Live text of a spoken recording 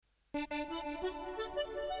Hello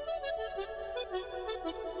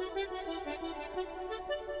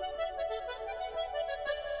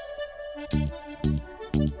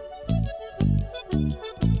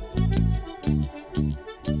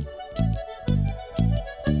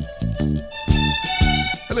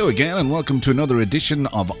again, and welcome to another edition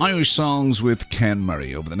of Irish Songs with Ken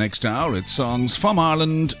Murray. Over the next hour, it's songs from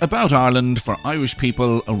Ireland, about Ireland, for Irish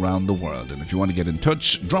people around the world. And if you want to get in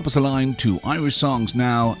touch, drop us a line to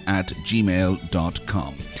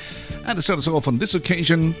irishsongsnow@gmail.com. And to start us off on this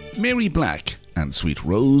occasion, Mary Black and Sweet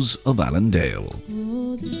Rose of Allendale.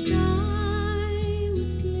 Oh, the sky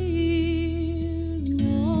was clear, the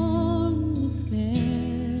morn was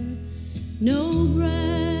fair, no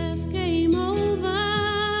breath came over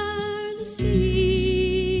the sea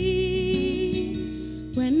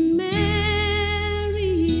when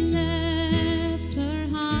Mary left her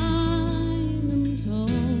Highland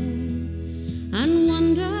home and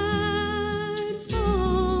wandered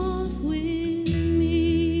forth with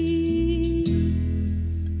me.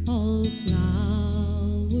 All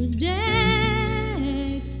flowers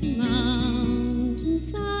decked the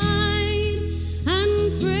mountainside,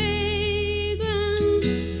 and fragrance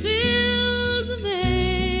filled the vale.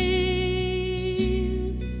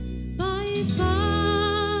 By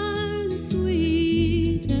far the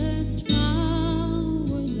sweetest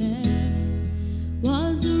flower there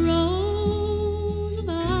was the rose of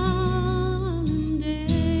Allendale.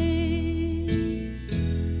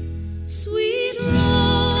 Sweet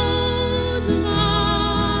rose of Allendale,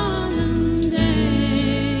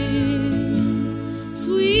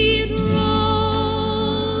 sweet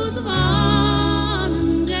rose of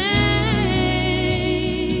Allendale,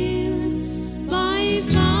 by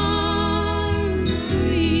far the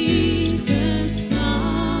sweetest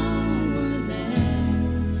flower there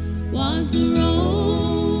was the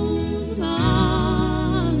rose of Allendale.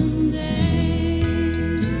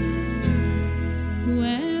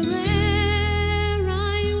 Where'er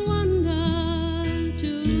I wander,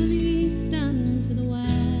 to the east and to the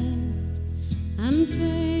west, and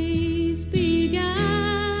faith began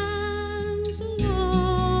to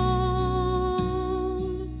lull,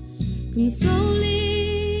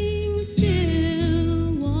 consoling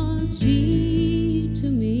still was she to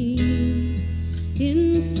me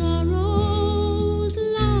in sorrow's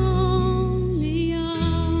lonely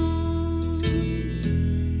hour.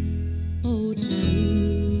 Oh,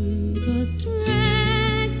 tempest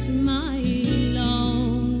wrecked my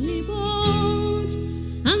lonely boat,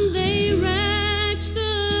 and they wrecked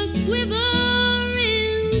the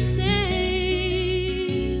quivering sails.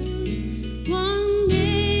 One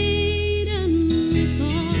maiden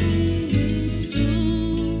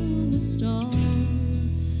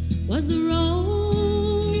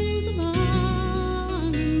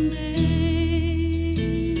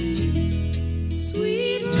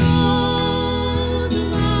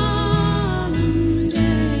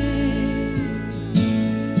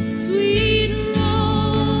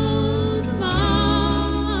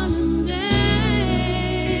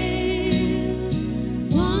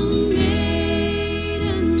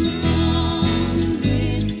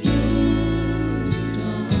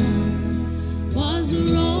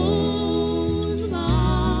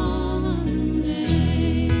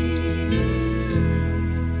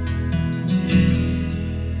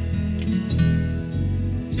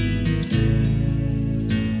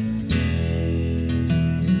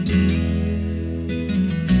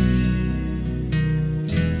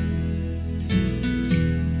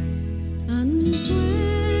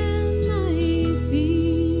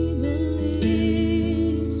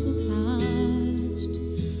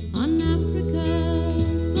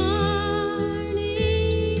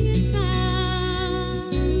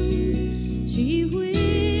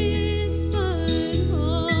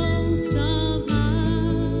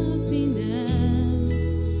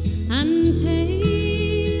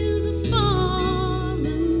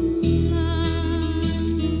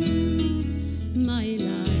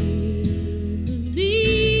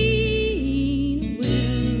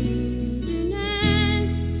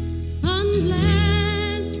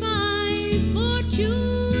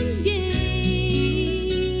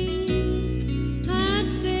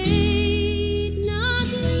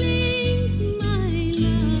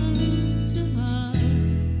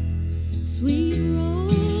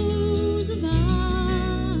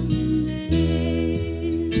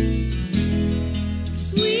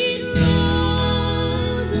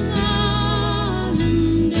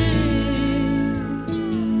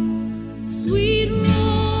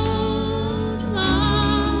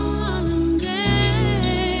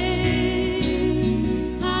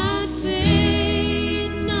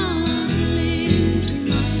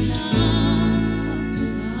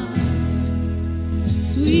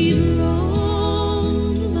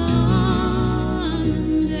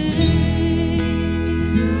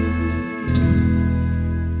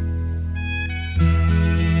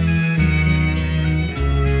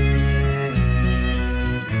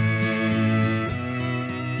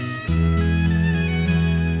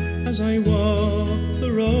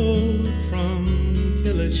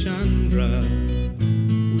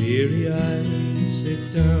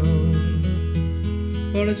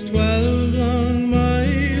For it's 12 long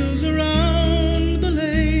miles around the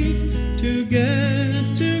lake to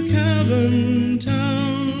get to Cavan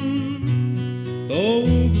town.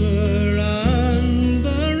 Over and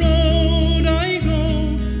the road I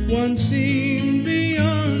go, one scene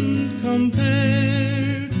beyond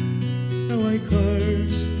compare. Now I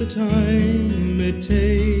curse the time it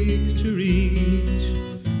takes to reach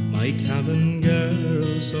my Cavan girl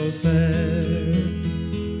so fair.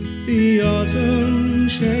 The autumn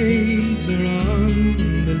shades are on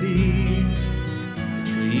the leaves, the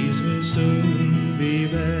trees will soon be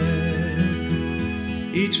bare.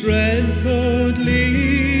 Each red-coat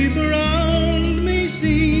leaf around me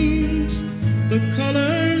seems the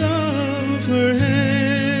colour of her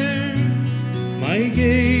hair. My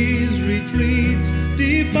gaze retreats,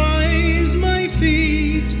 defies my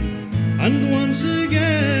feet, and once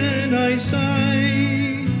again I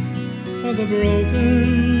sigh, for the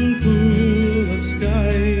broken pool of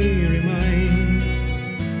sky reminds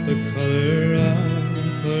the colour of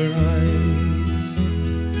her eyes.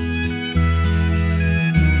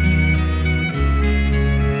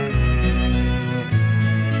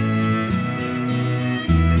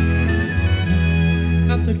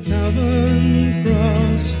 At the Cavan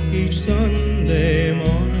Cross each Sunday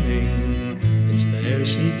morning, it's there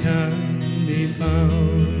she can be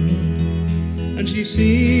found. And she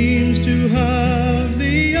seems to have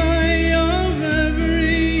the eye of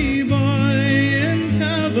every boy in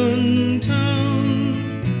Cavan town.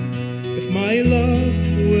 If my luck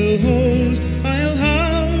will hold, I'll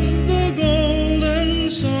have the golden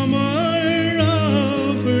summer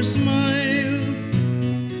of her smile.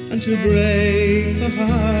 And to break the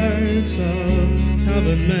hearts of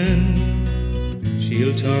Cavan men,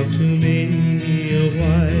 she'll talk to me a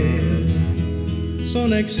while. So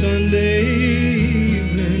next Sunday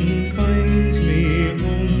evening finds me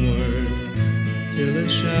homeward till a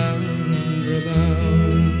Chandra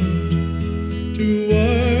bound, to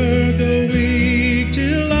work a week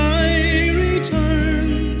till I return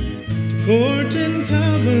to court in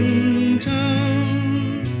Cavan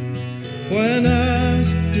town. When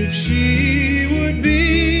asked if she would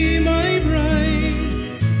be my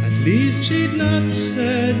bride, at least she'd not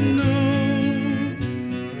said no.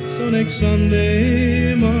 So next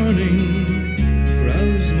Sunday morning,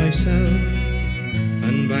 rouse myself,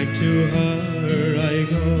 and back to her I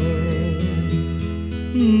go.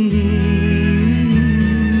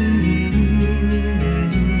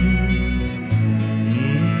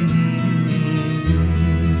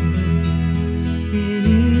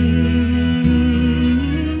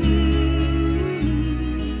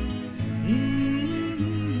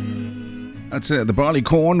 That's the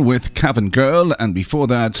Barleycorn with Cavan Girl, and before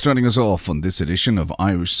that, starting us off on this edition of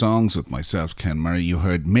Irish Songs with myself, Ken Murray, you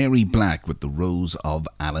heard Mary Black with The Rose of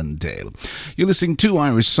Allendale. You're listening to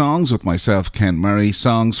Irish Songs with myself, Ken Murray,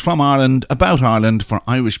 songs from Ireland, about Ireland, for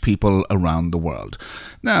Irish people around the world.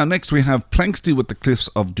 Now, next we have Planxty with The Cliffs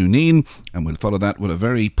of Dooneen, and we'll follow that with a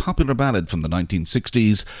very popular ballad from the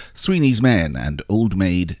 1960s, Sweeney's Men and Old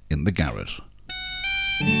Maid in the Garret.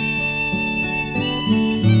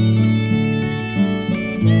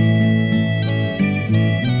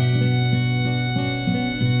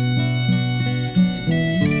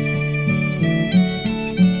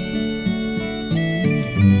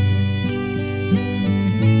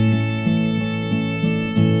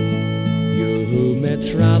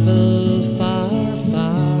 Travel far,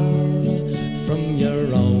 far from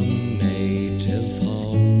your own native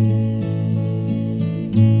home.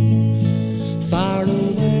 Far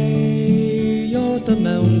away o'er the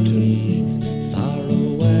mountains, far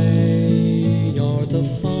away o'er the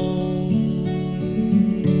foam.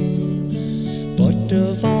 But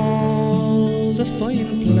of all the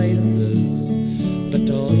fine places that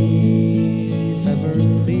I've ever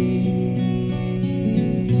seen,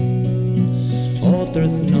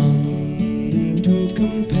 there's none to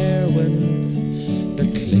compare with the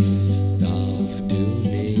cliffs of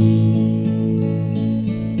Dooneen.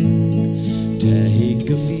 Take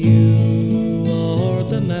a view o'er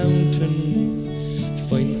the mountains,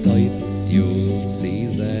 fine sights you'll see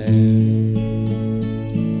there.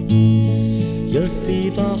 You'll see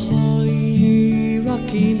the high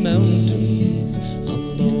rocky mountains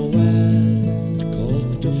on the west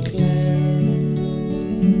coast of Clare.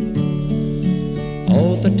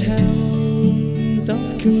 All the towns of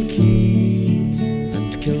Kilkee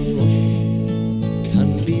and Kilrush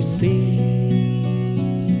can be seen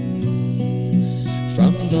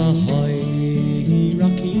from the high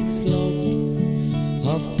rocky slopes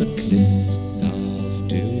of the cliffs of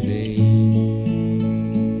Dooneen.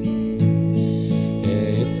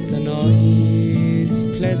 It's a nice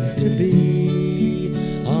place to be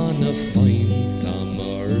fine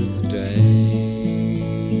summer's day.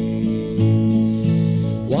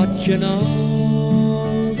 Watching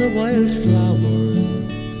all the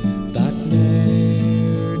wildflowers that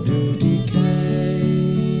ne'er do decay.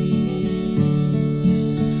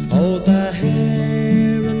 Oh, the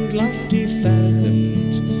hare and lofty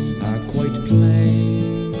pheasant are quite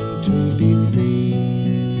plain to be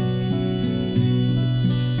seen,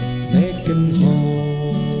 making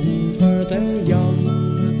homes for their young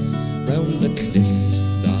round the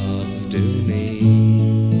cliffs of Dooney.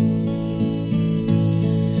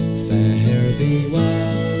 Fare thee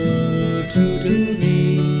well to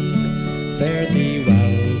Dooney, fare thee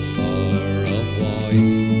well for a while,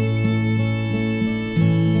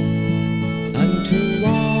 and to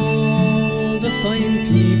all the fine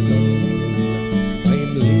people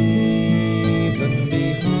I'm leaving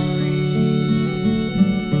behind,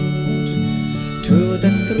 to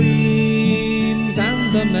the streams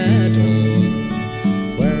and the meadows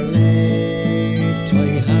where late I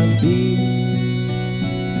have been,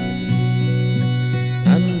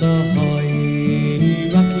 and the high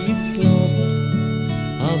rocky slopes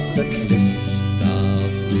of the cliffs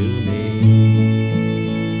of Dooney.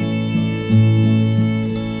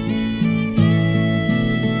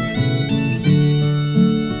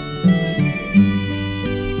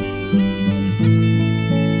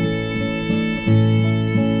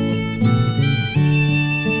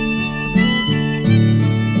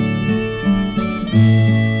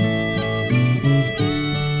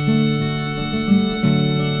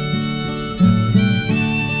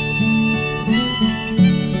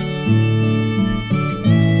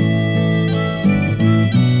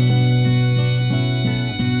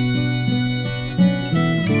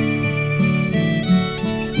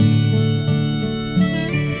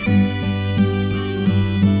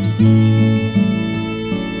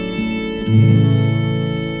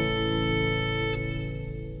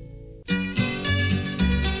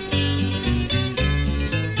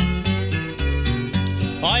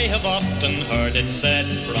 I have often heard it said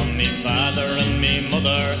from me father and me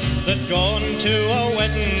mother that going to a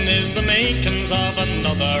wedding is the makings of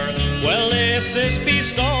another. Well, if this be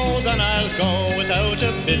so, then I'll go without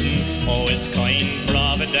a bidding. Oh, it's kind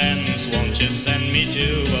Providence, won't you send me to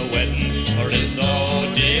a wedding? For it's, oh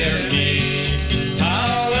dear me,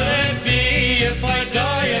 how will it be if I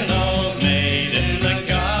die an old maid in the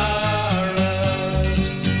garret?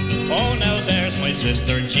 Oh, now there's my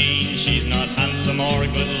sister Jean, she's not handsome or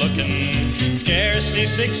good looking, scarcely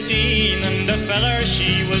 16, and the feller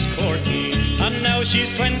she was courting, and now she's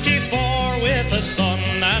 24 with a son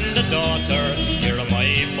and a daughter. Here am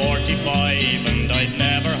I 45 and I'd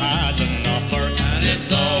never had an offer, and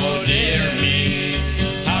it's, oh dear me,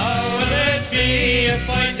 how will it be if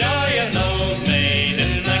I die an old maid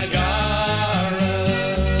in the garret?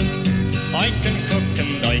 I can cook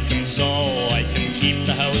and I can sew, I can keep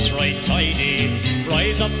the house right tidy,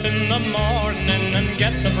 rise up in the morning and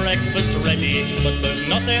get the breakfast ready, but there's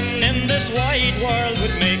nothing in this wide world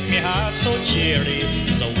would make me half so cheery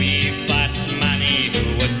as a wee fat manny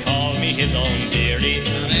who would call me his own dearie.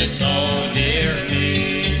 And it's, oh dear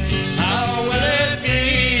me, how will it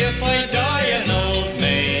be if I die an old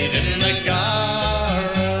maid in the garret?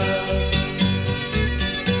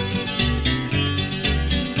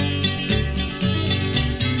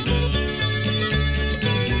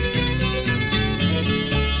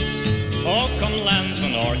 Oh, come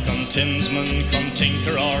landsman or come tinsman, come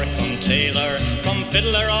tinker or come tailor, come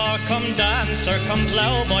fiddler or come dancer, come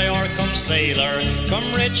ploughboy or come sailor,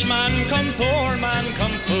 come rich man, come poor man,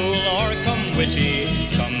 come fool or come witty,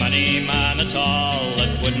 come any man at all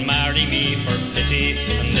that would marry me for pity.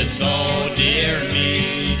 And it's, oh dear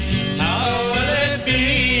me, how will it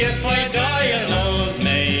be if I die an old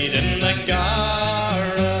maid in the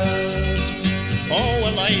garret? Oh,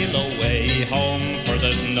 well, I'll away home, for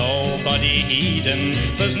there's nobody heeding,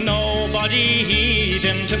 there's nobody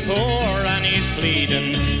heeding to poor Annie's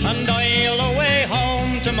pleading, and I'll away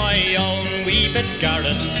home to my own wee bit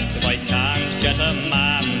garret. If I can't get a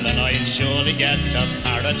man, then I'll surely get a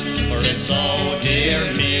parrot, for it's, oh dear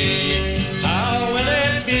me, how will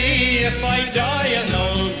it be if I die an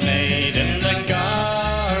old maid in the garret?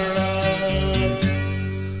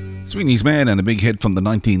 Sweeney's Men, and a big hit from the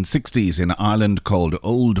 1960s in Ireland called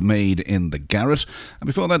Old Maid in the Garret. And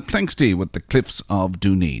before that, Planxty with the Cliffs of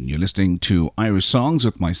Dooneen. You're listening to Irish Songs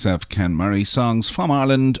with myself, Ken Murray. Songs from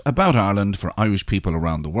Ireland, about Ireland, for Irish people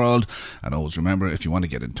around the world. And always remember, if you want to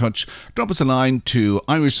get in touch, drop us a line to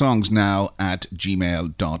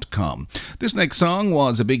irishsongsnow@gmail.com. This next song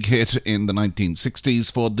was a big hit in the 1960s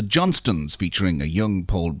for the Johnstons, featuring a young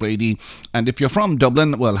Paul Brady. And if you're from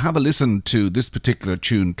Dublin, well, have a listen to this particular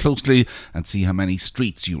tune closely. country and see how many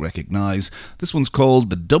streets you recognise. This one's called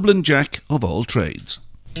the Dublin Jack of all trades.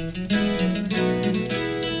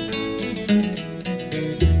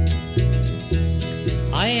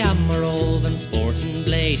 I am a roving sporting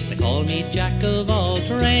blade, they call me Jack of all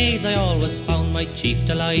trades. I always found my chief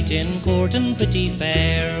delight in courting pretty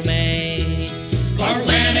fair maids. For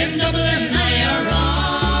when in Dublin I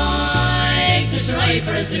arrived to try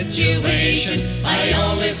for a situation, I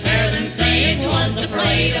always heard them say it was the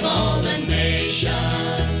pride of all the nation.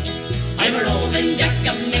 I'm a roving Jack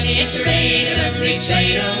of many a trade, of every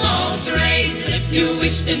trade of all trades. And if you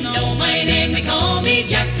wish to know my name, they call me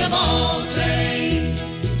Jack of all trades.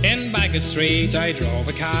 In Bagot Street I drove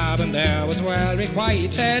a cab and there was well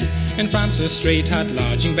requited. In Francis Street had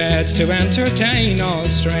lodging beds to entertain all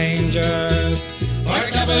strangers.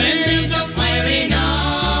 For Dublin is a fiery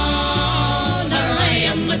known, or I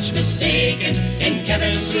am much mistaken. In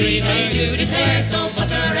Kevin Street I do declare, so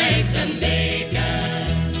butter, eggs and bacon.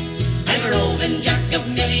 I'm a roving Jack of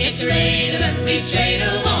many a trade, of every trade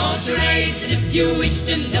of all trades. And if you wish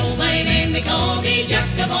to know my name, they call me Jack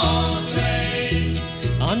of all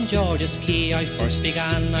trades. On George's Quay I first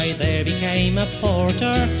began, I there became a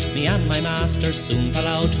porter. Me and my master soon fell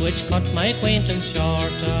out, which cut my acquaintance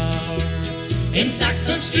shorter. In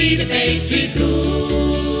Sackville Street a pastry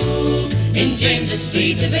cook, in James's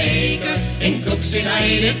Street a baker, in Cook Street I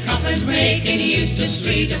did coffins make, in Eustace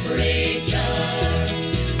Street a preacher.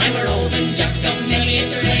 I'm a roving Jack of many a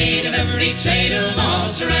trade, of every trade of all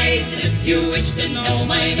trades. And if you wish to know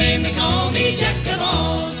my name, they call me Jack of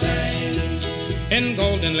all trades. In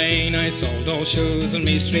Golden Lane I sold old shoes and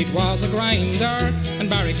me street was a grinder. In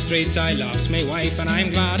Barrack Street I lost me wife and I'm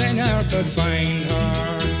glad I never could find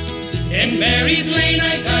her. In Mary's Lane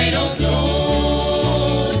I dyed old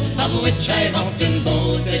clothes, of which I've often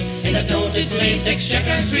boasted. In the noted place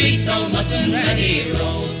Exchequer Street sold mutton ready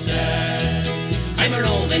roasted. I'm a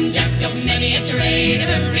roving Jack of many a trade, of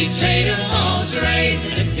every trade of all trades.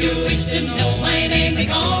 And if you wish to know my name, they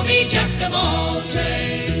call me Jack of all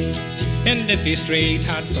trades. In Liffey Street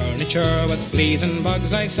had furniture with fleas and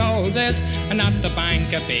bugs I sold it. And at the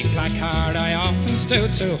bank a big placard I often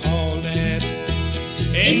stood to hold it.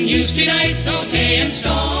 In New Street I sold hay and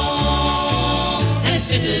straw, and in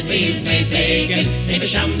Spitalfields made bacon. In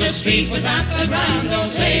Shambles Street was at the Grand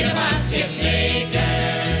Old Trade of basket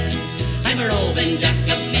bacon. I'm a roving Jack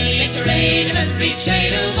of many a trade, of every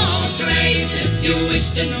trade of all trades. If you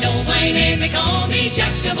wish to know my name, they call me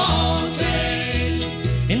Jack of all trades.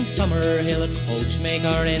 In Summerhill a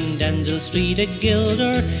coachmaker, in Denzil Street a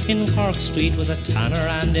gilder, in Cork Street was a tanner,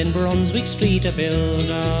 and in Brunswick Street a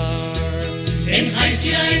builder. In High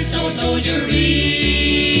Street I sold hosiery,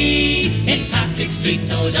 in Patrick Street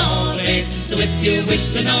sold all bits. So if you wish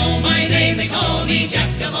to know my name, they call me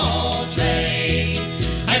Jack of all trades.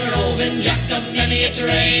 I'm a roving Jack of many a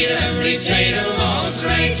trade, of every trade of all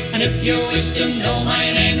trades. And if you wish to know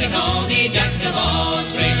my name, they call me Jack of all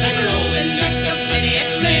trades. I'm a roving Jack of many a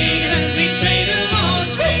trade, of every trade of all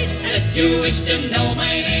trades. And if you wish to know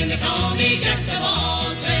my name, they call me Jack of all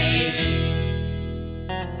trades.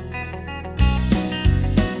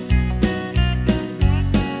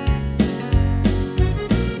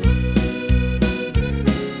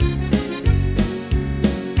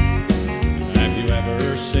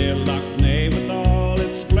 Sail Loch Ness with all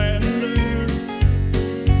its splendor,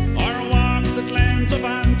 or walk the glens of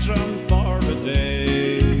Antrim for a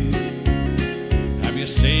day? Have you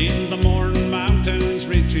seen the Mourne Mountains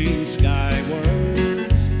reaching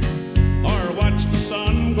skywards, or watched the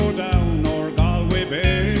sun go down o'er Galway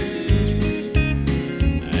Bay?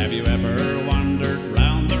 Have you ever wandered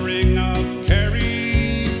round the ring of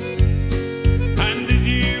Kerry, and did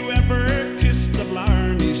you ever kiss the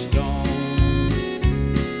Blarney Stone?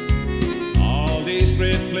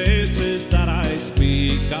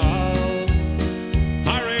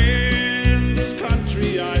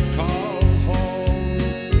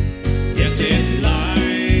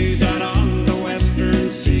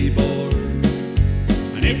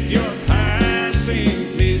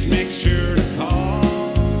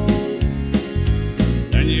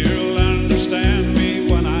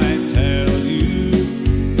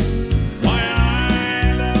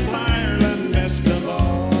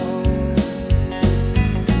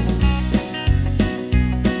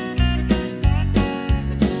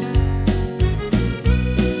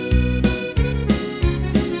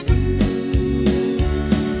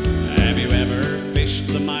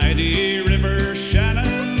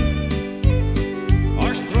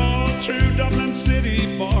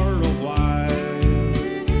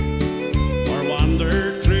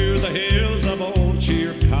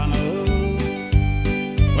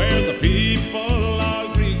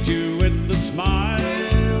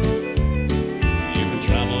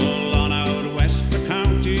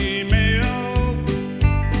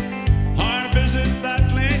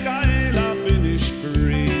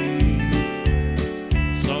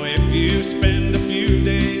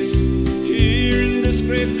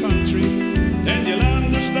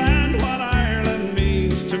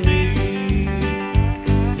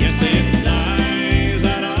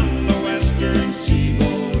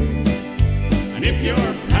 And if you're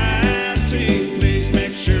passing, please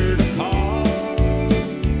make sure to call.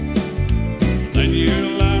 Then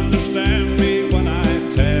you'll understand me when I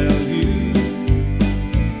tell you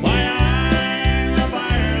why I love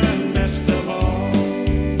Ireland best of all.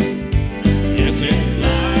 Yes, it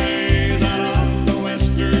lies out on the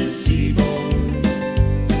western seaboard.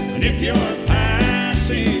 And if you're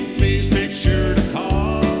passing, please make sure to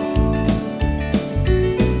call.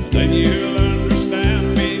 Then you'll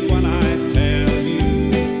understand me when I tell you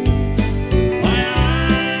why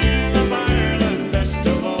I love Ireland best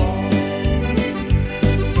of all.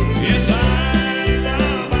 Yes, I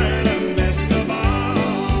love Ireland best of all.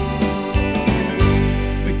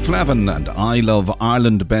 McFlavin and I Love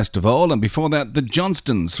Ireland Best of All, and before that the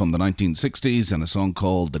Johnstons from the 1960s and a song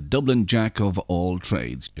called The Dublin Jack of All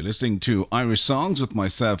Trades. You're listening to Irish Songs with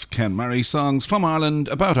myself, Ken Murray, songs from Ireland,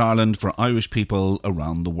 about Ireland, for Irish people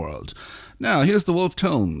around the world. Now here's the Wolf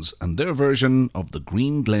Tones and their version of The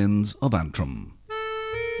Green Glens of Antrim.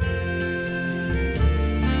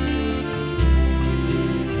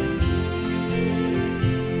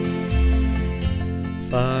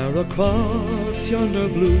 Far across yonder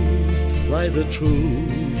blue lies a true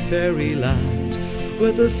fairyland,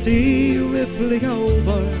 with the sea rippling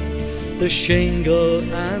over the shingle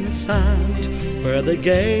and sand, where the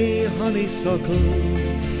gay honeysuckle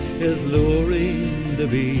is luring the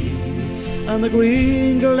bee, and the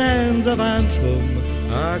green glens of Antrim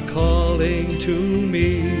are calling to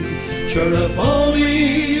me. Sure, if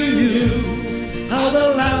only you knew how the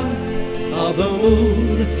lamp of the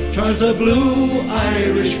moon turns a blue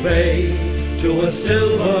Irish bay to a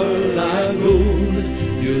silver lagoon,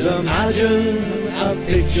 you'd imagine a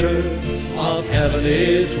picture of heaven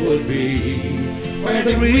it would be, where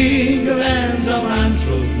the green glens of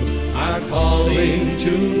Antrim are calling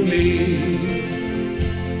to me.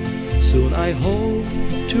 Soon I hope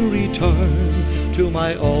to return to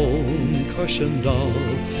my own Cushendall.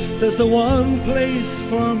 There's the one place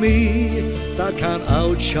for me that can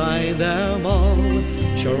outshine them all.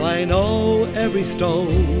 Sure, I know every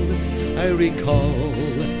stone, I recall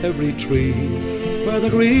every tree, where the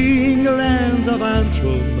green glens of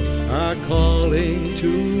Antrim are calling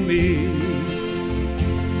to me.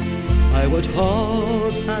 I would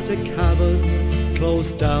halt at a cabin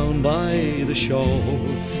close down by the shore,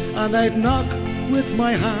 and I'd knock with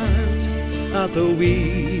my heart at the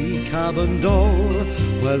wee cabin door,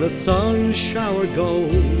 where the sun showered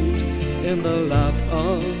gold in the lap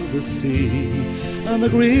of the sea, and the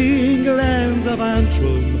green glens of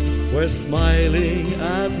Antrim were smiling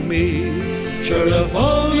at me. Sure, if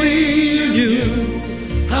only you knew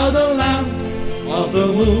how the lamp of the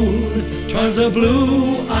moon turns a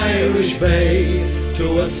blue Irish bay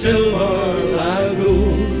to a silver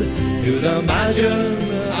lagoon, you'd imagine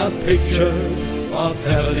a picture of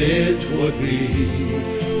heaven it would be,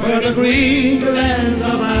 where the green glens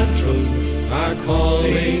of Antrim are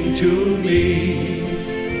calling to me.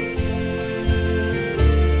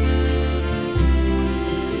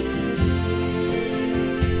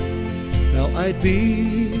 Now I'd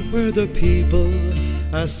be where the people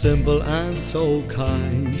are simple and so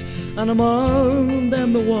kind, and among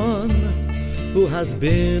them the one who has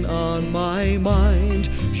been on my mind.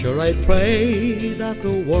 Sure, I'd pray that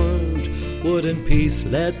the world would in peace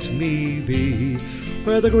let me be,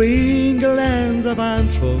 where the green glens of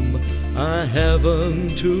Antrim are heaven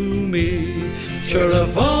to me. Sure,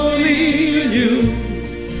 if only you knew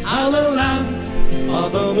how the lamp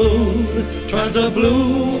of the moon turns a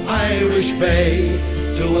blue Irish bay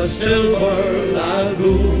to a silver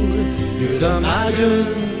lagoon, you'd imagine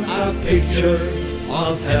a picture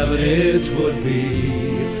of heaven it would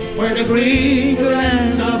be, where the green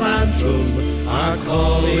glens of Antrim are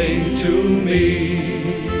calling to me.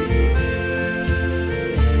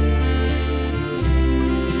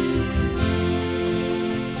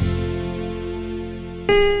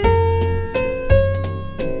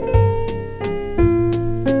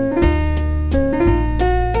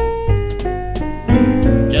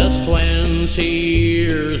 Just 20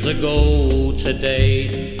 years ago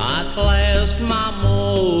today, I clasped my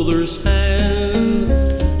mother's hand.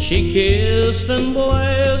 She kissed and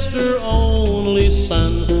blessed her only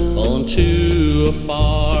son unto a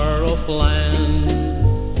far-off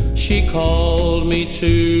land. She called me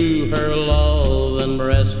to her loving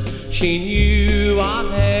breast. She knew I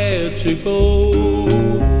had to go,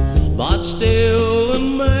 but still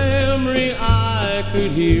in memory I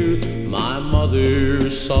could hear my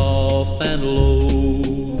mother's soft and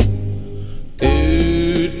low.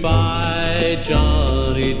 Goodbye,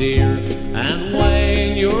 Johnny dear, and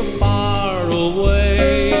when you're far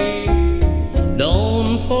away,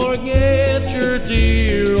 don't forget your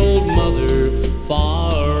dear old mother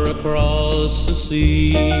across the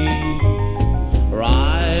sea.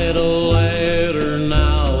 Write a letter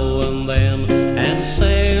now and then and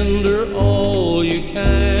send her all you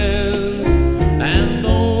can. And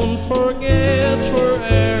don't forget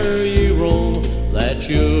where'er you roam that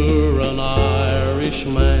you're an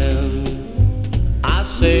Irishman. I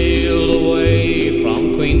sailed away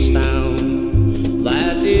from Queenstown,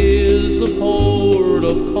 that is the port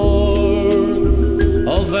of Cork.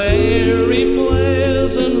 A very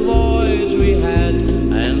pleasant voyage we had,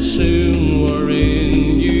 and soon we're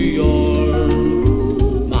in New York.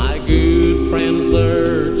 My good friends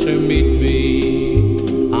there to meet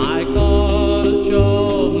me, I got a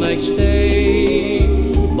job next day,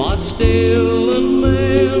 but still in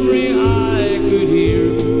memory I could hear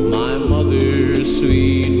my mother's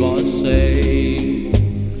sweet voice say,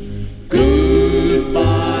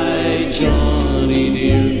 goodbye, Johnny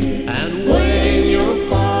dear, and when you're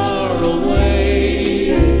far away,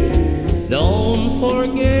 don't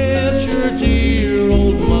forget your dear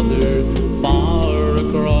old mother far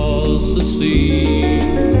across the sea.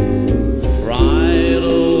 Write a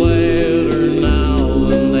letter now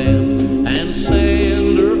and then and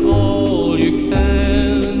send her all you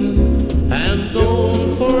can. And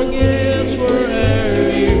don't forget where'er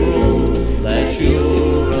you roam that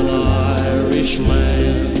you're an Irishman.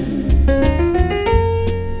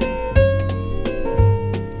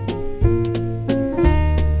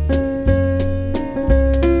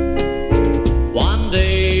 One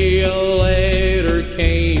day a letter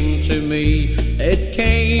came to me, it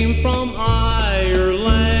came from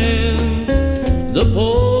Ireland. The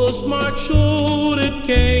postmark showed it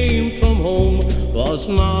came from home, was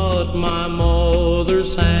not my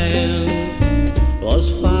mother's hand.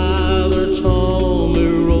 'Twas Father Tom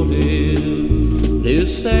who wrote it, to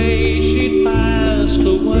say she'd passed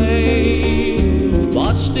away,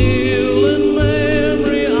 but still in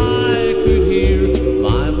memory I could hear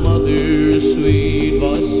my mother's sweet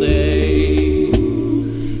voice say,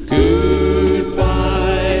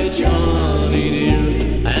 goodbye, Johnny dear,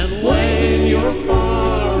 and when you're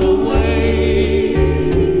far away,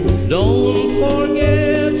 don't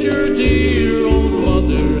forget your dear old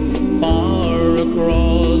mother far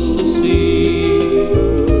across the sea.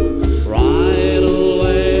 Write a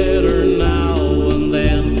letter now and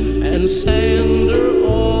then and send her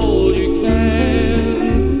all you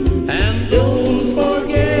can. And don't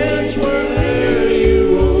forget where'er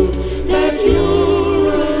you roam that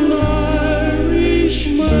you're an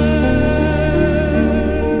Irishman.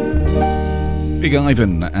 Big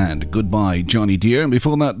Ivan and Goodbye Johnny Dear, and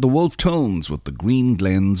before that the Wolf Tones with the Green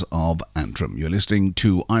Glens of Antrim. You're listening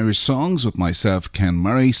to Irish Songs with myself, Ken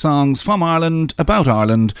Murray, songs from Ireland, about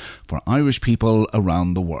Ireland, for Irish people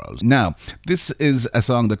around the world. Now, this is a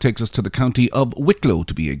song that takes us to the county of Wicklow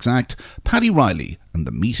to be exact, Paddy Riley and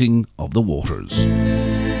the Meeting of the Waters.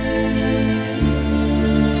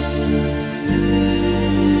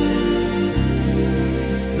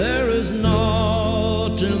 There is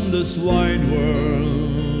not in this wide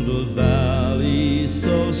world a valley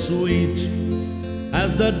so sweet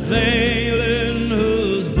as that vale in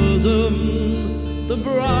whose bosom the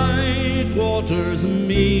bright waters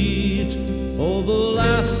meet. Oh, the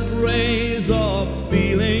last rays of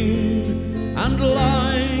feeling and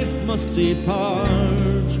life must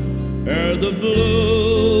depart ere the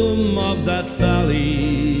bloom of that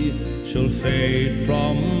valley shall fade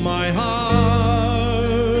from my heart.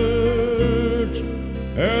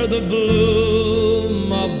 Ere the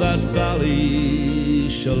bloom of that valley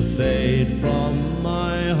shall fade from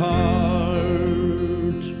my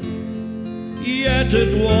heart. Yet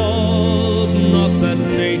it was not that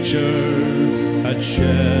nature had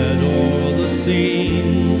shed o'er the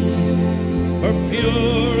scene her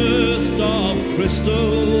purest of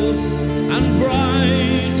crystal and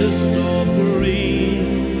brightest of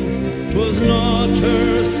green. 'Twas not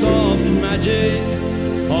her soft magic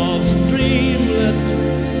of streamlet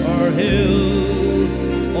or hill.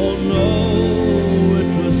 Oh no,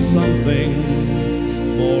 it was something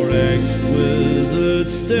more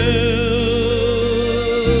exquisite still.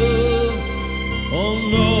 Oh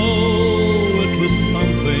no, it was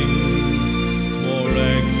something more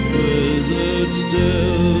exquisite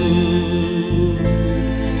still.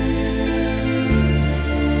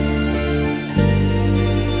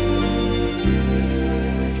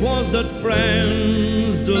 'Twas that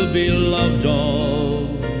friends, the beloved of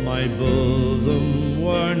my bosom,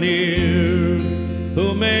 were near,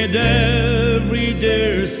 who made every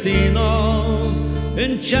dear scene of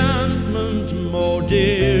enchantment more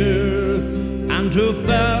dear, and who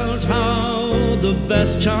felt how the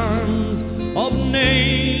best charms of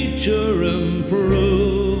nature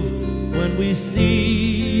improve when we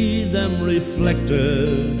see them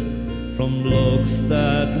reflected from looks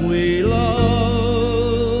that we love,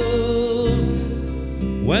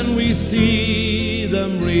 when we see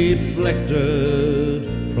them reflected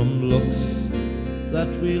from looks that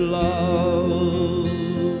we love.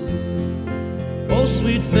 Oh,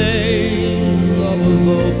 sweet fame of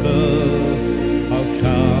Avoca, how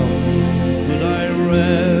calm could I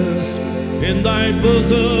rest in thy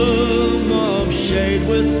bosom of shade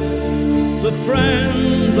with the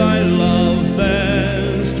friends I love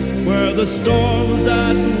best, where the storms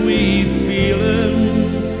that we feel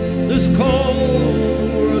in this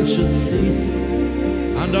cold world should cease,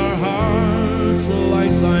 and our hearts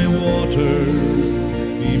like thy waters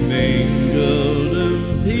be mingled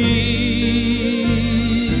in peace,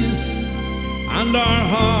 and our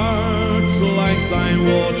hearts like thy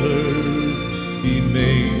waters be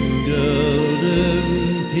mingled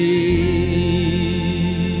in peace.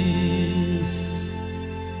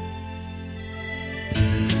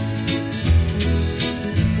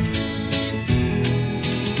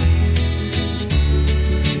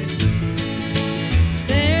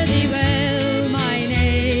 Fare thee well, my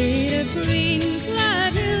native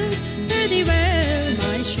green-clad hills, fare thee well,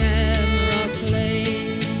 my shamrock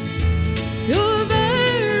plains, your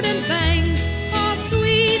verdant banks of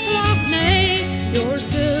sweet Loch Nay, your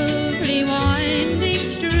silvery winding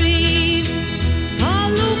streams,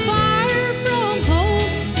 hollow far from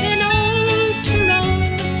home in old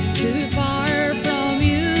Tyrone, too far from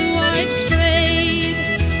you I've strayed.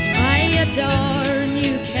 I adore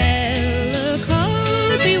New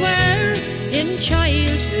Kellicott, beware, in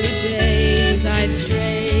childhood days I've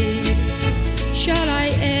strayed. Shall I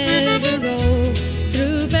ever rove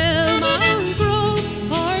through Belmont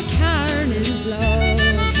Grove or Carnan's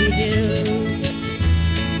lovely hills,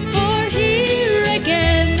 or hear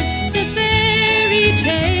again the fairy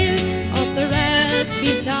tales of the rath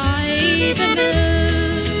beside the mill?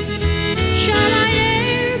 Shall I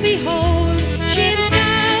e'er behold Shane's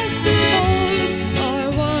castle bold or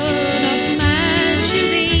one of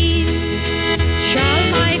Masherin? Shall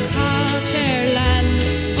my cotter land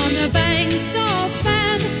on the banks of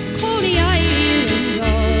Ban, Coney Island or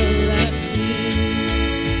Rathleen?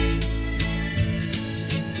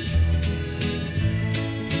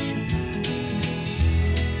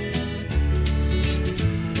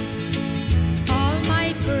 All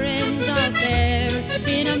my friends out there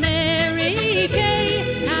in America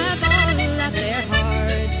have all that their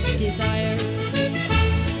hearts desire,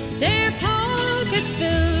 their pockets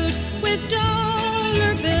filled with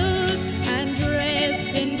dollar bills and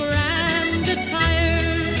dressed in grand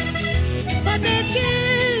attire, but they'd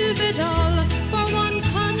give it all for one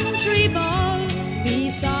country ball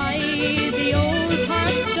beside the old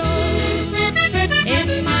hearthstone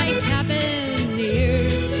in my cabin near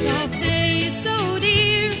Loch Nay so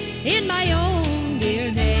dear, in my own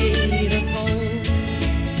dear native home.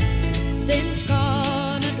 Since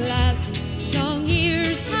gone at last, long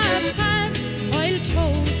years have passed, I'll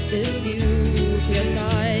toast this beauteous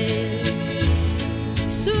isle.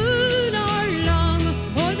 Soon or long,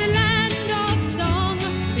 o'er the land of song,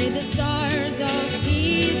 may the stars of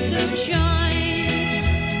peace shine.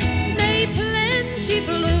 May plenty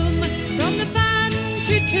bloom from the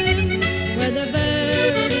Bantry tomb, where the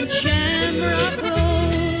verdant shamrock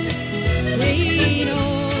grows. Green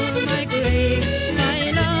o'er my grave,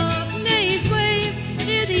 my Loch Nay's wave,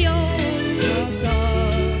 near the old cross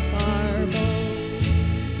of Arboe.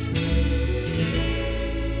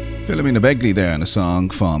 Philomena Begley there in a song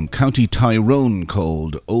from County Tyrone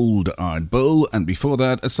called Old Ardbow, and before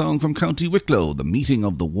that a song from County Wicklow, The Meeting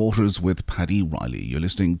of the Waters with Paddy Riley. You're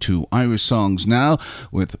listening to Irish Songs Now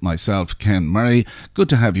with myself, Ken Murray. Good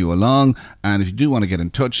to have you along, and if you do want to get in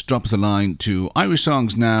touch, drop us a line to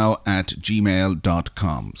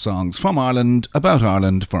irishsongsnow@gmail.com. Songs from Ireland, about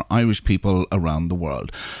Ireland, for Irish people around the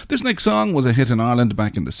world. This next song was a hit in Ireland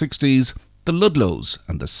back in the 60s, The Ludlows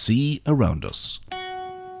and The Sea Around Us.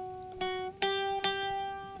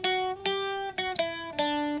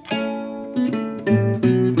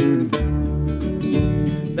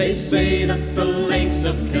 They say that the lakes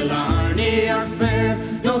of Killarney are fair,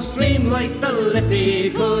 no stream like the Liffey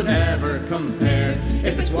could ever compare.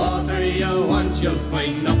 If it's water you want, you'll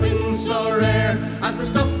find nothing so rare as the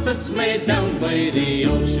stuff that's made down by the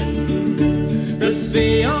ocean. The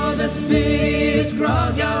sea, oh the sea, is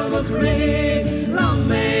Grog-Yalmacree, long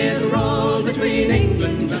may it roll between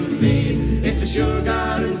England and me. It's a sure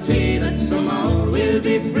guarantee that somehow we'll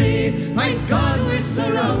be free. Thank God we're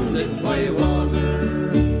surrounded by water.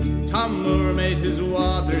 Tom Moore made his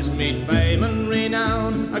waters meet fame and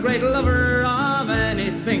renown, a great lover of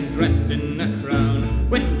anything dressed in a crown.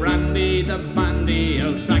 With brandy the bandy,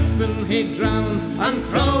 I'll Saxon he'd drowned and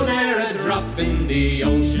thrown ere a drop in the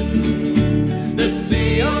ocean. The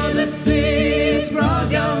sea, oh the seas,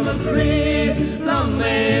 Frogall McCree, long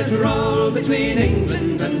may it roll between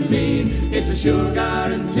England and me. It's a sure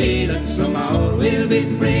guarantee that somehow we'll be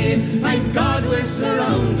free. Thank God we're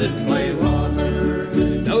surrounded by water.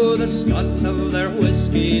 Now the Scots have their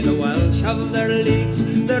whiskey, the Welsh have their leeks,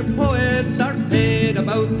 their poets are paid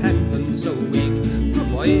about 10 pence a week,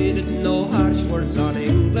 provided no harsh words on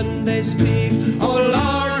England they speak. Oh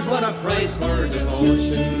Lord, what a price for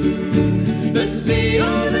devotion. The sea,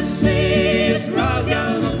 oh the seas,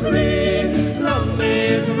 Frogall McCree, long may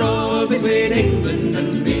it roll between England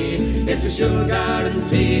and me. It's a sure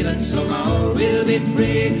guarantee that somehow we'll be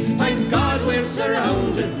free. Thank God we're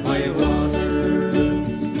surrounded by water.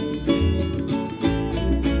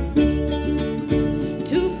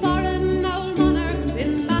 Two foreign old monarchs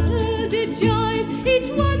in battle did join, each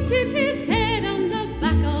wanted his head on the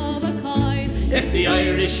back of a coin. If the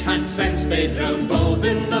Irish had sense, they'd drown both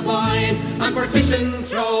in the Boyne and partition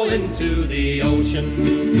throw into the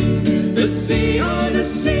ocean. The sea, oh the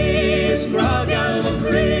seas, Frogall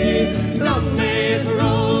McCree, long may it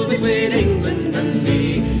roll between England and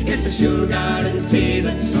me. It's a sure guarantee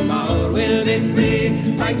that somehow we'll be free.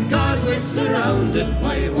 Thank God we're surrounded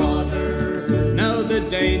by water. Now the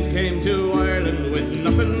Danes came to Ireland with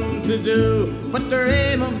nothing to do, but their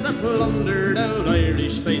aim of the plundered out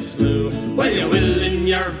Irish they slew. Well you will in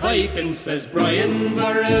your Vikings, says Brian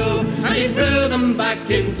Boru, and he threw them back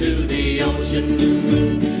into the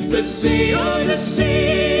ocean. The sea, oh the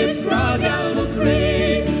seas, Frogall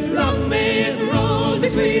McCree, long may it roll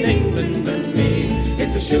between England and me.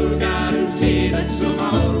 It's a sure guarantee that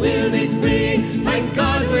somehow we'll be free. Thank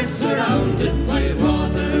God we're surrounded by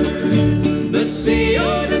water. The sea,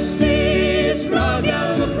 oh the seas,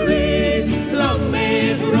 Frogall McCree, long may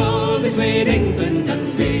it roll between England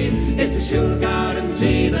and me. It's a sure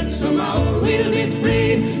guarantee that somehow we'll be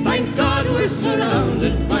free. Thank God we're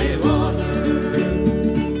surrounded by water.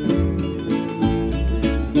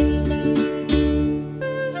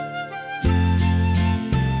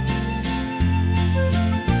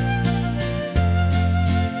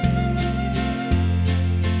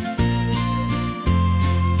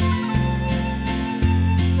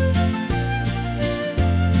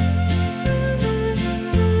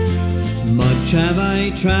 Much have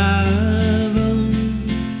I travelled,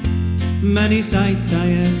 many sights I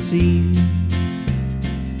have seen,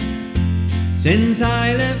 since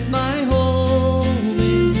I left my home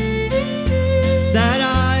in that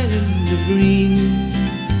island of green.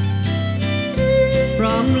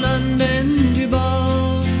 From London to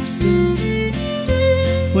Boston,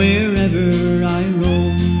 wherever I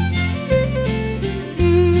roam,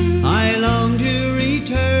 I long to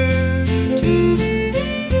return to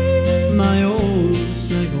my old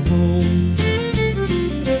Sligo home.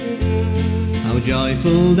 How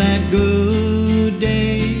joyful that good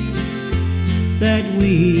day that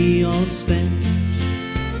we all spent,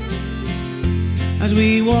 as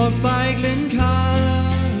we walked by Glencar,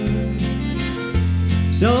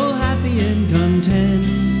 so happy and content.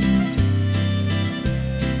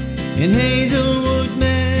 In Hazelwood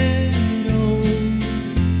Meadow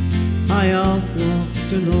I oft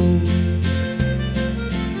walked alone,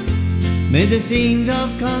 made the scenes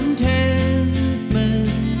of contentment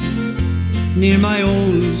near my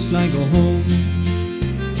old Sligo home,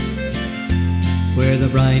 where the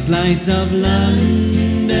bright lights of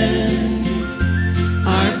London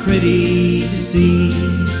are pretty to see.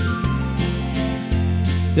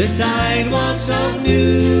 The sidewalks of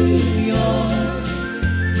New York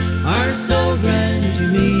are so grand to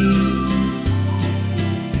me,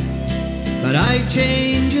 but I'd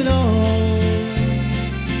change it all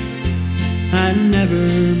and never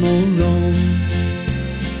more roam,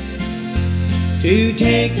 to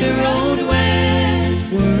take the road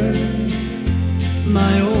westward,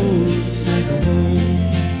 my old Sligo home.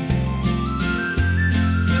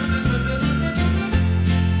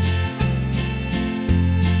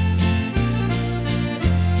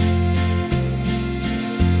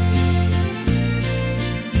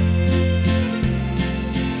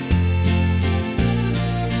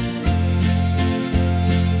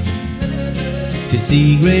 To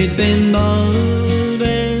see great Ben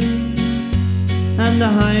Bulben and the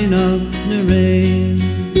Hynoch na Rain,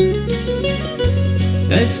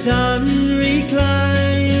 the sun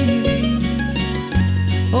reclining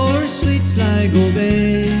o'er sweet Sligo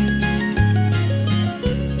Bay,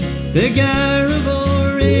 the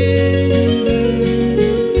Garravore River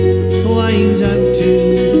winds out to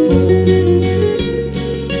the foam,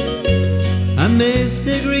 amidst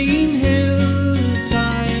the green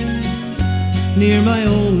hillsides near my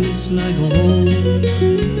old Sligo home.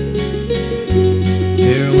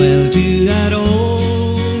 Farewell to that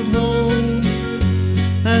old home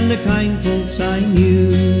and the kind folks I knew.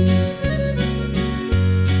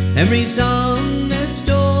 Every song a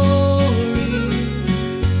story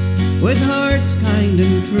with hearts kind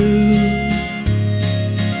and true.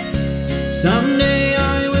 Someday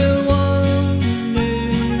I will wander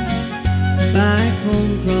back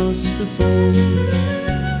home across the foam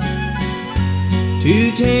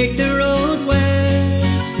to take the road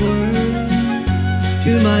westward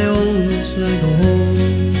to my old Sligo home.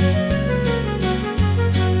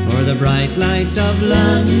 For the bright lights of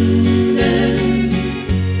London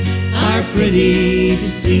are pretty to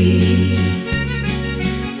see.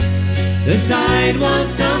 The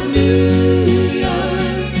sidewalks of New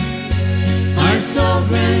York are so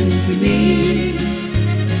grand to me,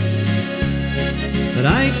 but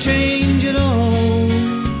I'd change it all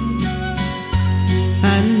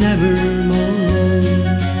and never more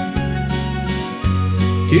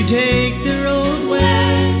to take the road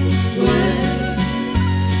westward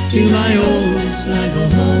to my old Sligo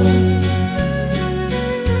home.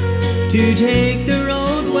 To take the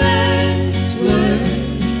road westward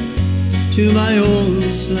to my old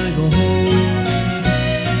Sligo home.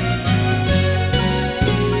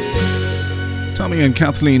 Tommy and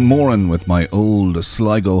Kathleen Moran with My Old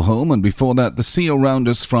Sligo Home, and before that The Sea Around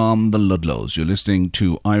Us from the Ludlows. You're listening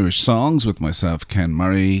to Irish Songs with myself, Ken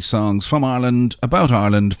Murray. Songs from Ireland, about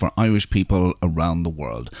Ireland, for Irish people around the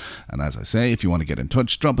world. And as I say, if you want to get in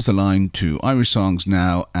touch, drop us a line to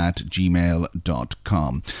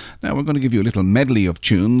irishsongsnow@gmail.com. Now we're going to give you a little medley of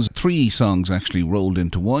tunes, 3 songs actually rolled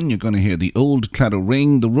into one. You're going to hear The Old Claddagh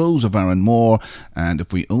Ring, The Rose of Arranmore, and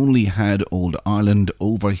If We Only Had Old Ireland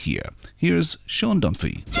Over Here. Here's Sean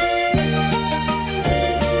Dunphy.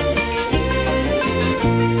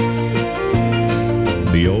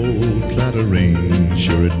 The old Claddagh ring,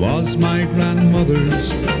 sure it was my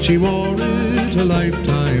grandmother's. She wore it a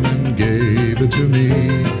lifetime and gave it to me.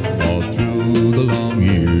 All through the long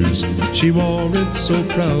years, she wore it so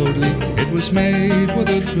proudly. It was made with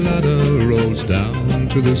a Claddagh rose down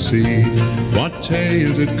to the sea. What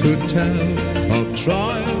tales it could tell of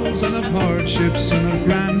trials and of hardships and of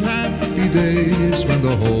grand happy days when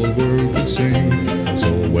the whole world could sing.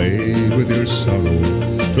 So away with your sorrow,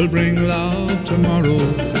 'twill bring love tomorrow.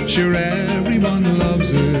 Sure everyone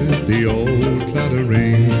loves it, the old Claddagh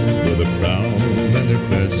ring, with a crown and a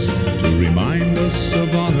crest to remind us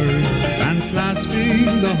of honour, and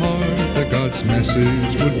clasping the heart that God's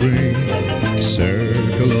message would bring. A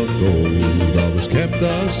circle of gold always kept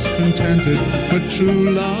us contented, with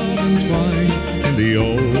true love entwined in the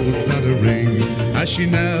old Claddagh ring. As she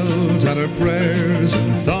knelt at her prayers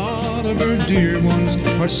and thought of her dear ones,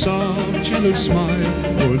 her soft gentle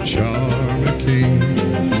smile would charm a king.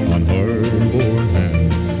 On her worn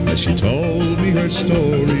hand, as she told me her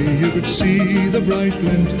story, you could see the bright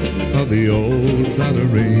glint of the old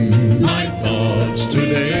Claddagh ring. My thoughts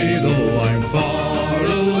today, though I'm far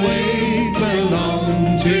away, dwell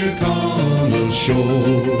on Tyrconnell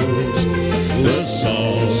shores. The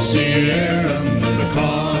saucy air and the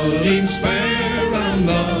Colleen's fair and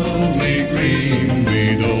lovely green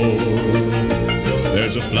meadow.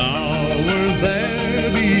 There's a flower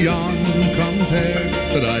there beyond compare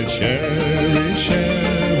that I'll cherish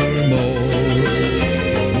evermore.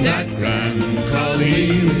 That grand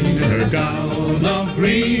Colleen in her gown of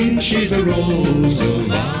green, she's a rose of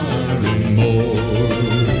Arranmore.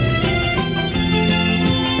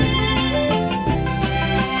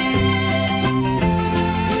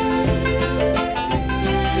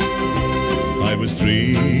 I was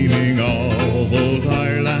dreaming of old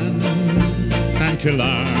Ireland and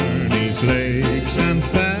Killarney's lakes and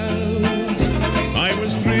fells. I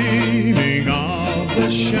was dreaming of the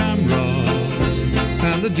shamrock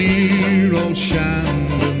and the dear old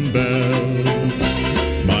Shandon bells.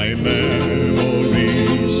 My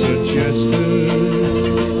memory suggested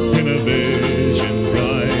in a vision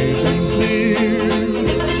bright and clear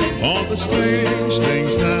all the strange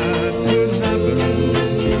things that could happen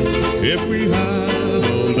if we had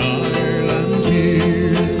old Ireland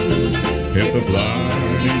here. If the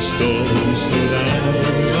Blarney Stone stood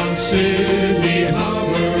out on Sydney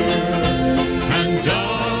Harbour and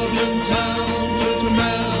Dublin town to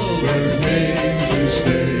Melbourne came to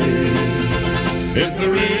stay, if the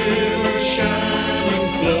river Shannon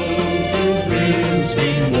flowed through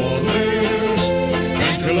Brisbane waters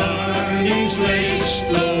and Killarney's lakes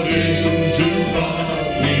flowed into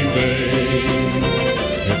Botany Bay,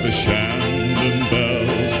 if the Shandon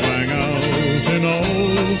bells rang out in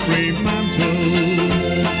old Fremantle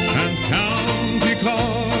and County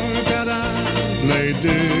Cork at they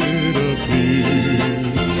did appear.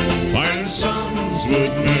 Ireland's sons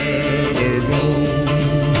would never roam,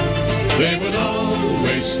 they would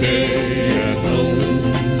always stay at home.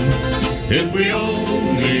 If we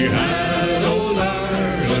only had old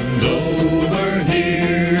Ireland over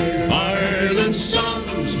here, Ireland's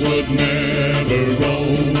sons would never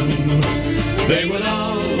roam, they would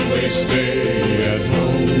always stay at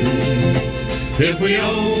home. If we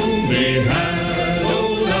only had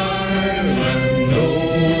old Ireland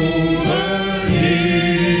over here.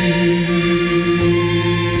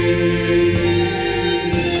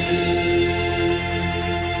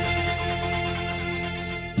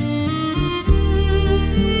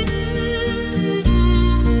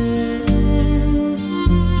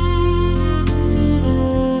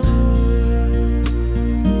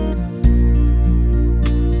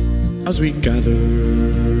 As we gather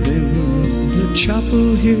in the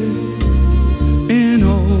chapel here in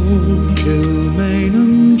old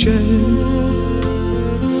Kilmainham jail,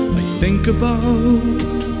 I think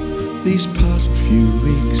about these past few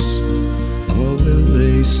weeks. Or will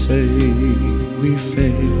they say we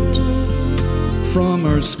failed? From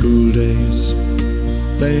our school days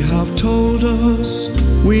they have told us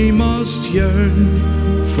we must yearn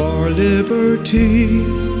for liberty.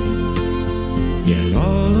 Yet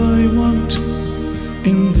all I want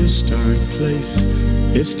in this dark place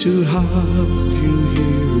is to have you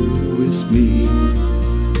here with me.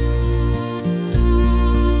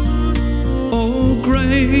 Oh,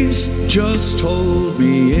 Grace, just hold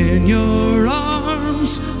me in your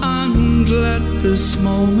arms and let this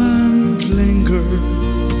moment linger.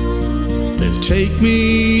 They'll take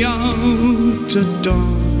me out at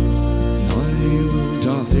dawn and I will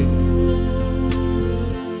die.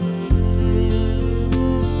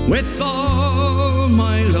 With all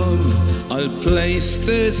my love, I'll place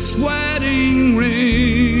this wedding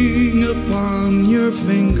ring upon your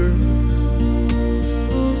finger.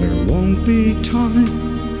 There won't be time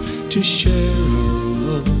to share our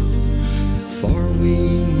love, for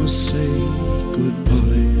we must say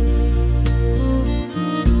goodbye.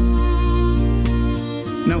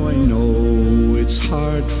 Now I know it's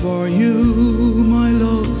hard for you, my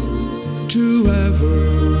love, to ever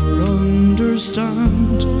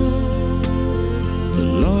understand the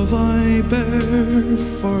love I bear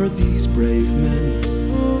for these brave men,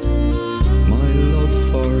 my love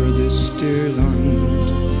for this dear land.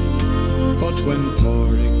 But when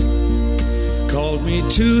Pádraig called me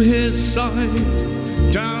to his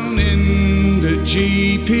side down in the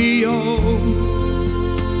GPO,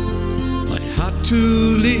 I had to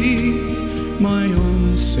leave my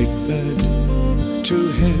own sick bed. To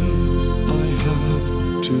him I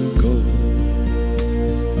had to go.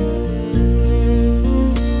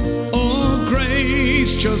 Oh,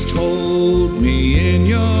 Grace, just hold me in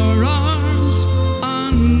your arms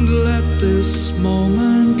and let this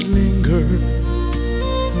moment linger.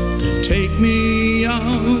 They'll take me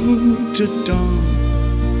out to dawn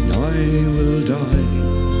and I will die.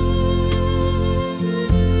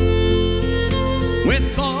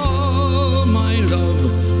 With all my love,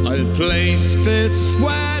 I'll place this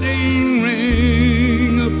wedding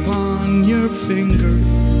ring upon your finger.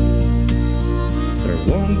 There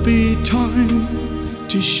won't be time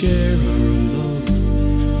to share our love,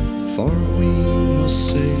 for we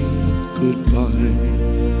must say goodbye.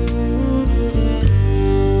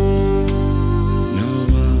 Now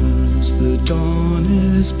as the dawn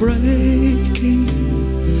is breaking,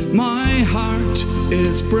 my heart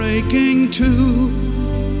is breaking too.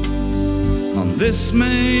 On this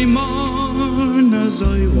May morn as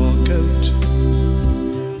I walk out,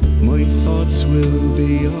 my thoughts will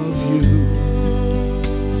be of you.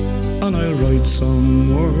 And I'll write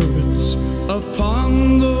some words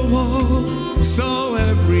upon the wall so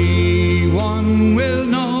everyone will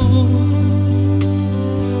know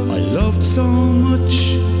I loved so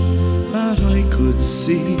much that I could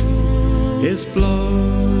see his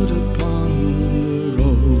blood upon the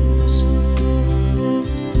rose.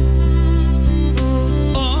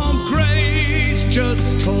 Oh, Grace,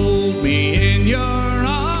 just hold me in your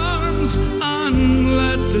arms and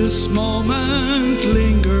let this moment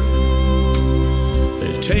linger.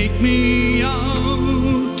 They'll take me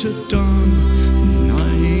out to dawn and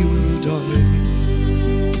I will die.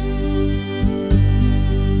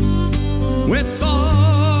 With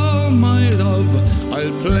all my love,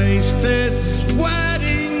 I'll place this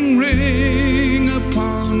wedding ring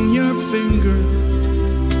upon your finger.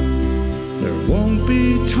 There won't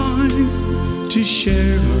be time to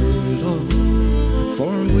share our love,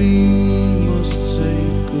 for we must say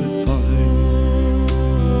goodbye.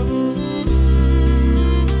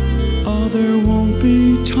 Oh, there won't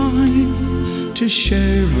be time to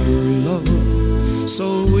share our love,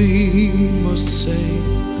 so we must say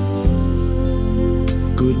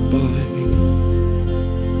goodbye.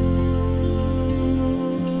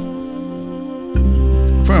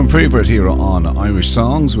 Firm favourite here on Irish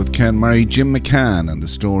Songs with Ken Murray, Jim McCann and the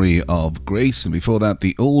story of Grace, and before that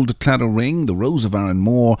the Old Claddagh Ring, the Rose of Aaron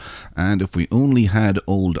Moore, and If We Only Had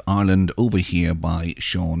Old Ireland Over Here by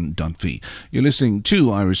Sean Dunphy. You're listening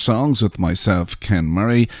to Irish Songs with myself, Ken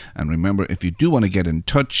Murray, and remember, if you do want to get in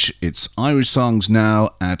touch, it's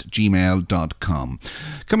irishsongsnow@gmail.com.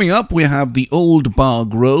 Coming up, we have The Old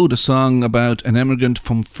Bog Road, a song about an emigrant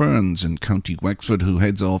from Ferns in County Wexford who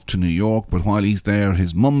heads off to New York, but while he's there,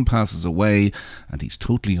 his mum passes away and he's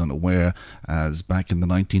totally unaware, as back in the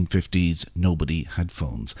 1950s nobody had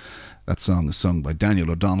phones. That song is sung by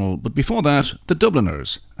Daniel O'Donnell, but before that, the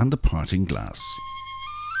Dubliners and the Parting Glass.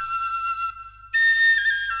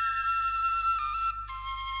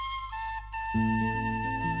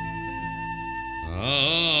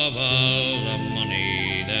 Of all the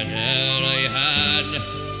money that e'er I had,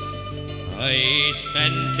 I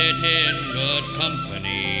spent it in good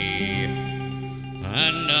company.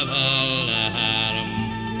 And of all the harm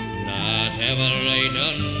that ever I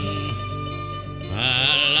done,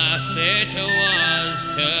 alas, it was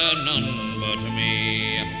to none but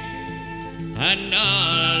me. And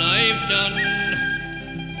all I've done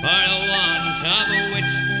for a want of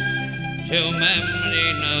wit, to memory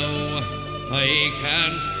now I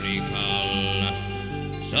can't recall.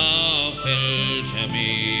 So fill to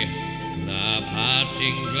me the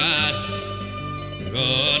parting glass.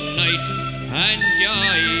 Good night and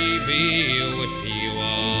joy be with you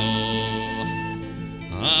all.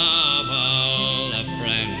 Of all the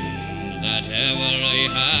friends that ever I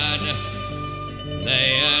had,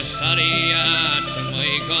 they are sorry at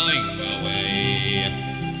my going away.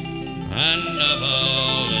 And of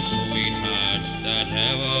all the sweethearts that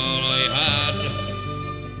ever I had,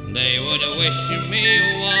 they would wish me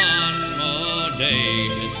one more day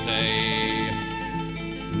to stay.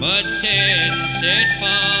 But since it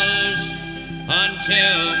falls unto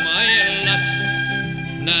my lot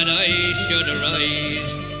that I should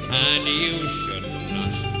rise and you should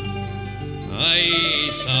not, I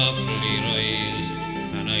softly rise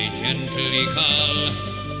and I gently call.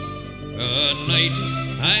 Good night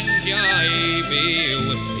and joy be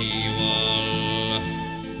with you all.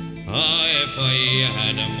 If I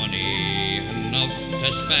had money enough to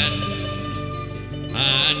spend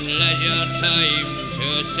and leisure time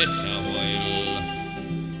to sit a while,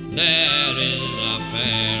 there is a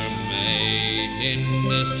fair maid in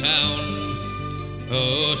this town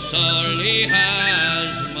who sorely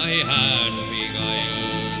has my heart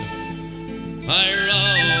beguiled. Her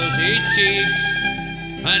rosy cheeks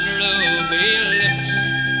and ruby lips,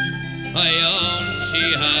 I own she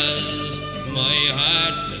has my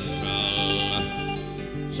heart control.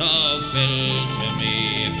 So fill to me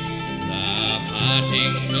the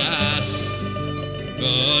parting glass.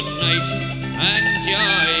 Good night and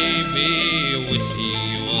joy be with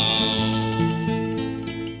you all.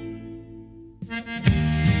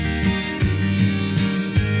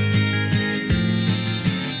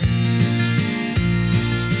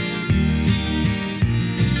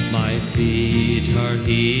 My feet are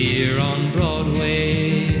here on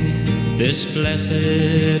Broadway, this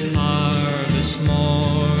blessed harvest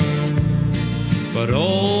morn. But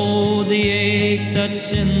oh, the ache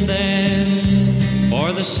that's in them,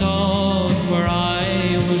 for the sod where I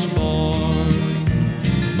was born.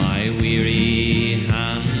 My weary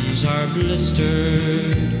hands are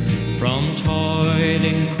blistered from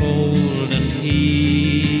toiling cold and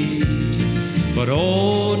heat. But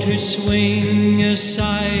oh, to swing a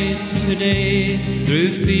scythe today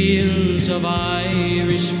through fields of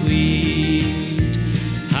Irish wheat.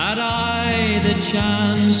 Had I the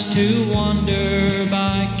chance to wander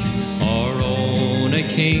back or own a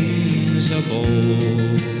king's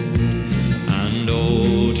abode, and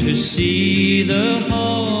oh, to see the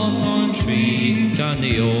hawthorn tree down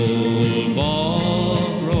the old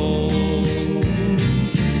bog road.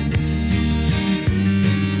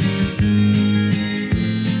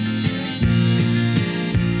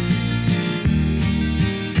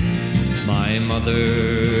 My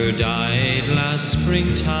mother died last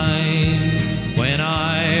springtime when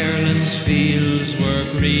Ireland's fields were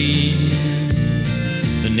green.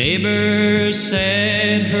 The neighbours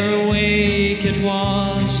said her wake it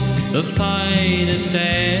was the finest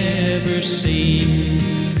ever seen.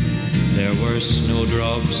 There were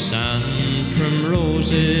snowdrops and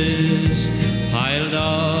primroses piled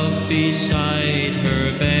up beside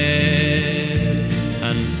her bed,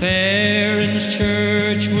 and Fairns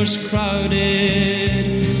Church was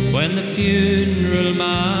crowded when when the funeral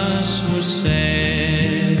mass was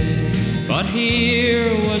said. But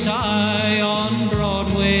here was I on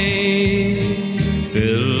Broadway,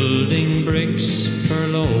 building bricks for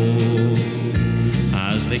low,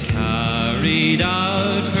 as they carried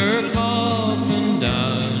out her coffin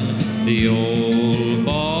down the old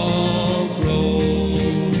bog road.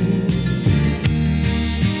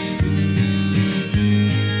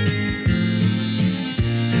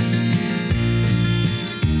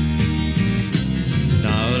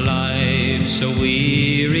 Now life's a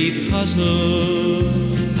weary puzzle,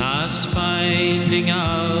 past finding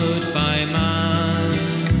out by man.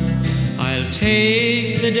 I'll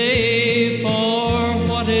take the day for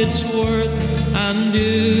what it's worth and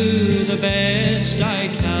do the best I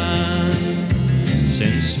can.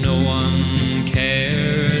 Since no one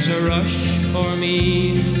cares a rush for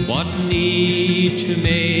me, what need to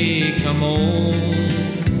make a moan?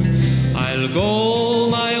 I'll go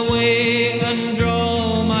my way and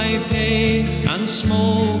draw my pay and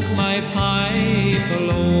smoke my pipe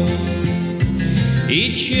alone.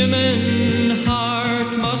 Each human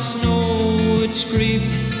heart must know its grief,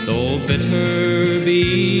 though bitter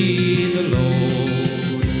be the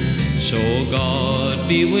load. So God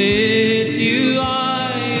be with you,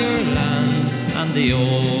 Ireland, and the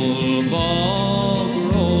old bog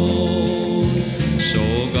road. So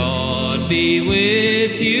God be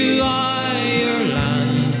with you,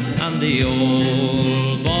 Ireland, and the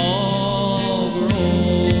old bog road.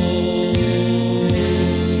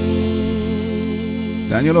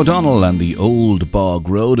 Daniel O'Donnell and the Old Bog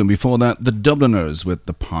Road, and before that the Dubliners with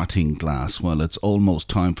The Parting Glass. Well, it's almost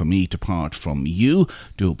time for me to part from you.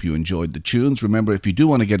 Do hope you enjoyed the tunes. Remember, if you do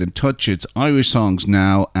want to get in touch, it's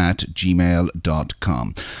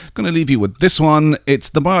irishsongsnow@gmail.com. Going to leave you with this one. It's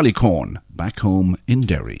the Barleycorn, Back Home in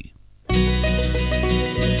Derry.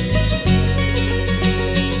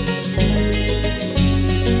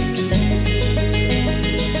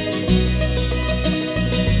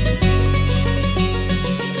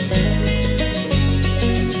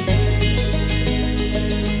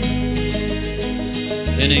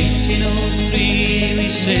 In 1803 we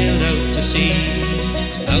sailed out to sea,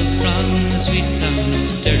 out from the sweet town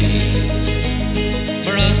of Derry.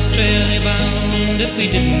 For Australia bound, if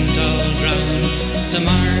we didn't all drown, the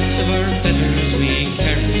marks of our fetters we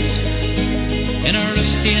carried. In our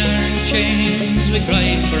rusty iron chains we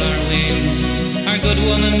cried for our wings, our good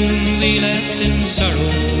woman we left in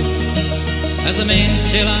sorrow. As the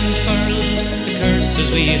mainsail unfurled, the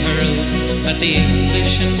curses we hurled at the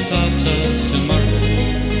English and thoughts of tomorrow.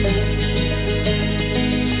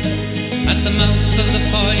 At the mouth of the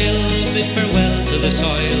foil, bid farewell to the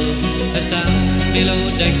soil, as down below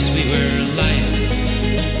decks we were lying.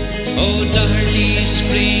 Oh, Doherty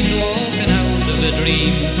screamed, walking out of a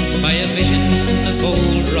dream, by a vision of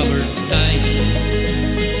old Robert dying.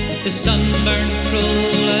 The sun burned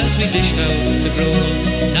cruel as we dished out the gruel.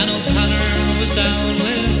 Dan O'Connor was down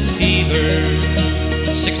with fever.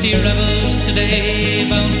 60 rebels today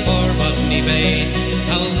bound for Botany Bay.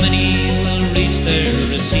 How many will reach their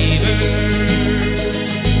receiver?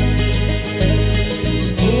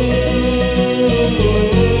 Oh,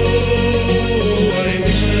 I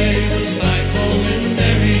wish I was back home in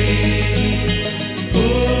Derry. Oh,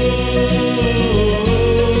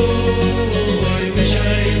 I wish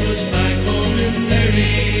I was back home in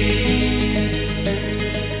Derry.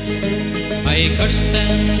 I cursed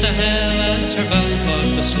them to hell as her bow fought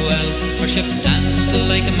the swell. Her ship danced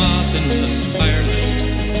like a moth in the firelight.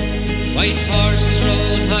 White horses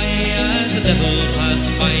rode high as the devil passed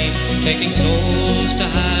by, taking souls to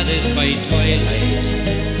Hades by twilight.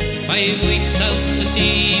 5 weeks out to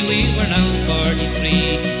sea, we were now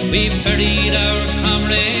 43. We buried our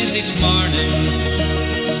comrades each morning.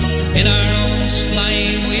 In our own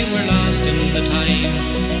slime we were lost in the time,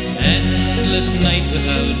 endless night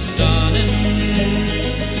without dawning.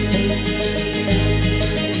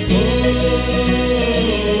 Oh,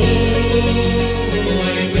 I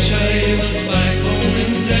wish I was back home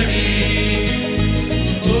in Derry.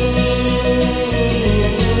 Oh,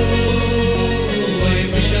 I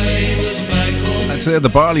wish I was back home. I'd say the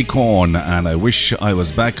Barleycorn, and I wish I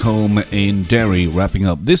was back home in Derry, wrapping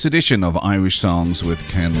up this edition of Irish Songs with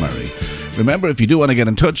Ken Murray. Remember, if you do want to get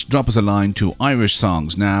in touch, drop us a line to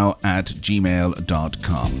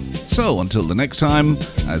irishsongsnow@gmail.com. So, until the next time,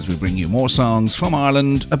 as we bring you more songs from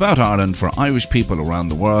Ireland, about Ireland, for Irish people around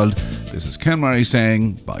the world, this is Ken Murray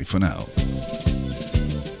saying bye for now.